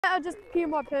I just peed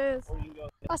my pants.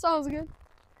 That sounds good.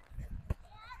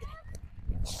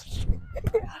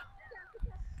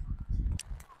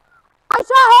 Nice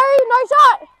shot, Harry! Nice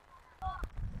shot!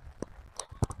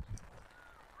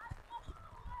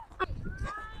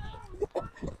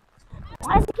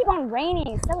 Why does it keep on raining?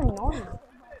 It's so annoying.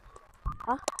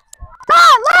 Huh?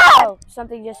 Oh,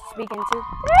 Something just speaking to.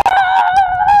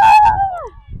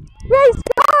 Race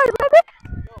guard, baby!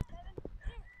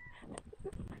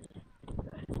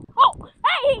 Oh,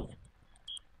 hey!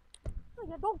 Oh,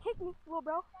 yeah, don't kick me, little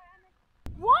bro.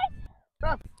 What?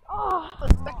 Oh.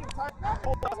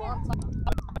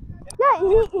 Yeah, he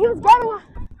was grabbing.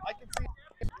 I can see.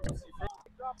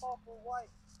 Drop off for white.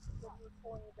 He was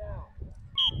pulling you down.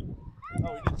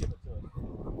 Oh, he did give it to us.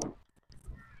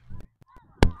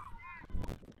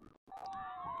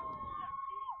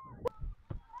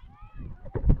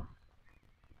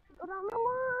 Go down the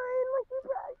line like you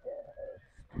practice.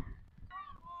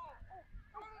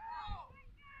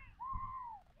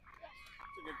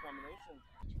 It's a good combination.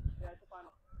 Yeah, it's the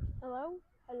final. Hello?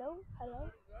 Hello? Hello?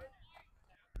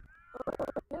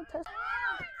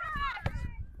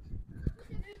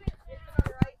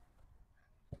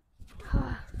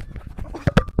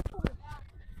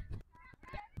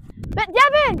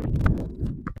 Devin!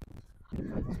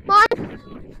 Mine!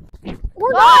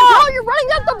 We're not! Oh, you're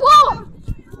running at the ball!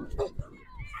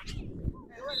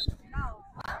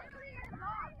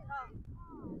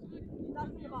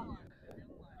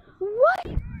 What?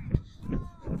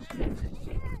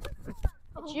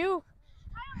 It's you.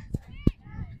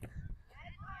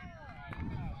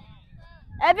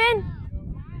 Evan?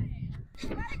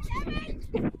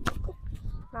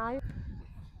 Nah.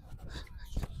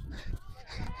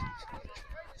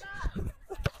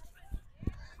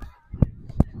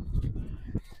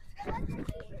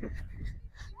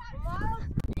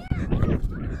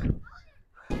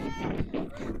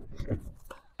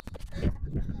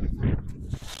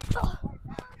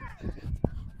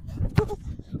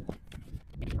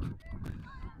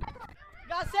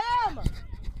 Got Sam!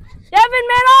 Devin,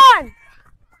 man on!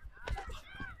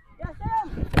 Got Sam!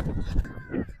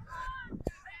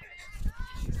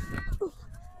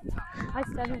 Hi,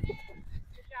 Devin.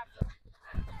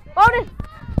 Bowden!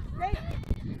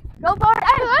 Go, Bowden!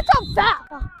 Hey, that's a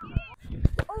foul!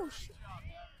 Oh, shit.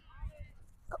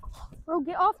 Bro,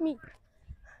 get off me.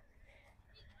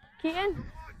 Keaton?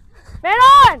 Man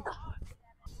on!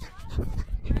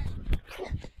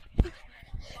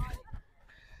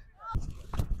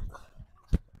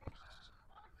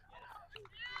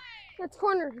 It's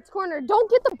corner. It's corner. Don't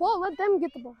get the ball. Let them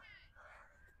get the ball.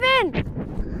 Vin!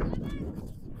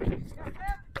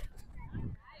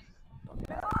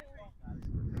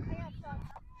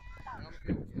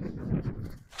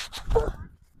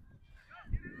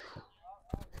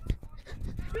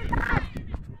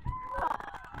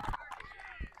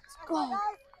 Let's go.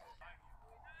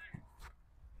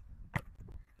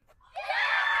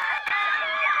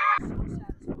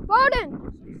 Bowden!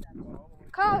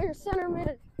 Kyle, your center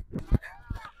mid.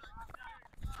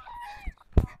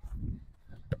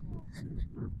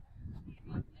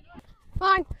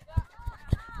 Fine.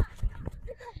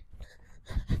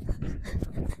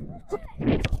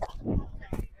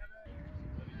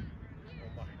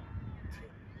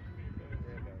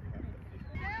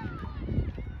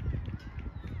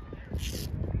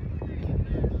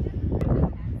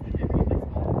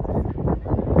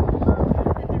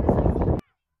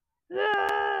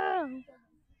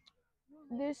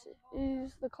 This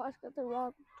is the Classic at the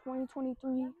Rock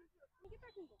 2023.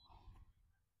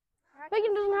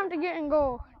 Bacon doesn't have to get in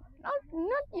goal.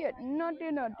 Not yet. Not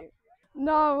yet.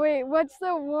 No, wait. What's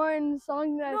the one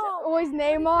song that's always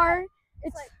Neymar?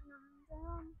 It's like,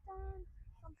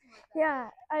 yeah,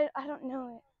 I don't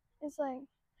know it. It's like,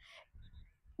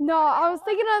 no, I was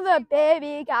thinking of the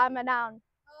Baby Got Me Down.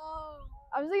 Oh.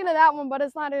 I was thinking of that one, but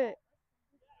it's not it.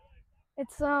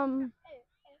 It's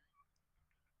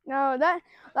no, that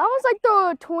was like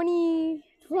the 20,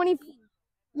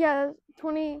 yeah,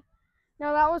 20.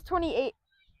 No, that was 28.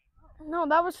 No,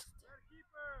 that was.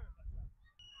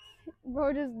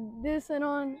 Bro, just dissing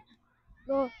on.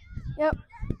 Go. Yep.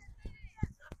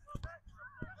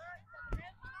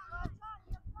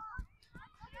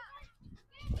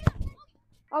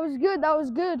 That was good. That was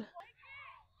good.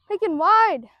 Taking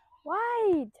wide.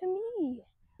 Wide to me.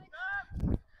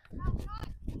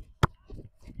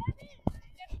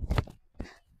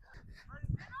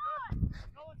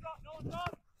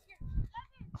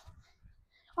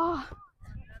 Oh,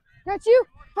 that's you.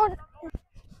 Oh.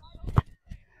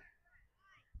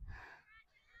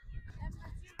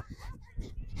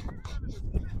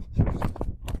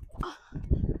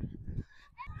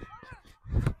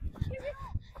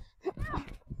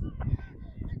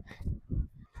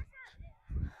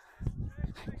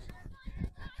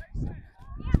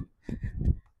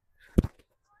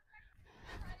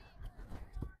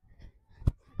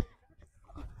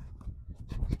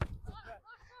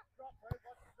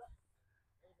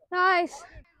 Nice.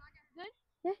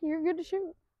 Yeah, you're good to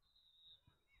shoot.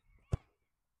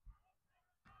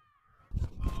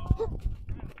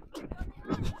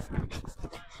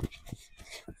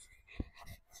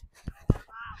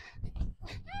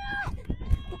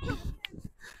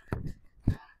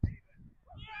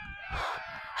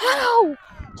 How?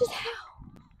 Just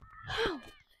how?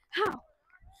 How?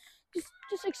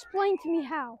 Just explain to me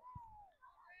how.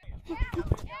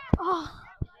 Oh,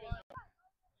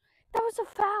 that was a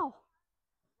foul.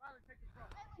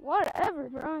 Whatever,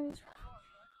 bro.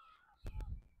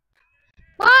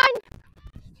 Fine.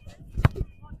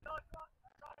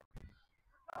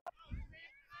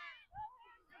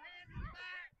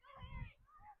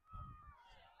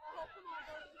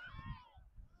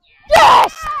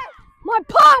 Yes! My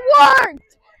putt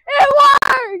worked! It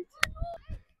worked!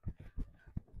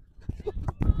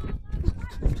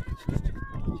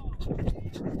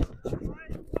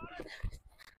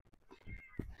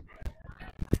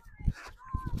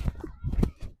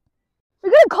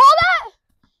 You're gonna call that?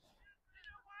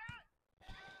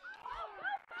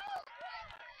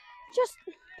 Just...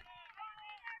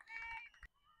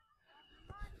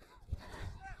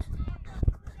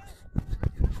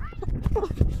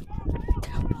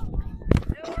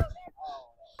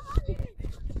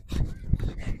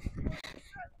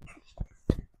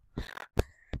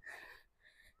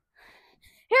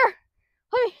 Here,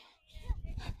 let me...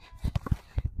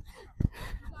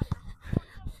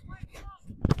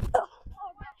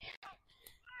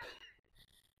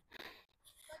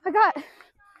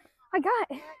 I got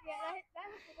it.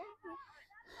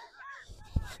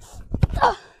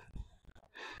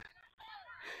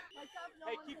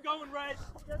 Hey, keep going, Red.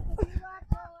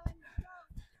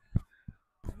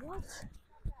 What?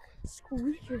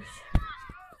 Squeakers.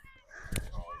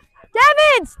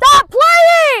 Devin, stop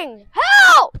playing!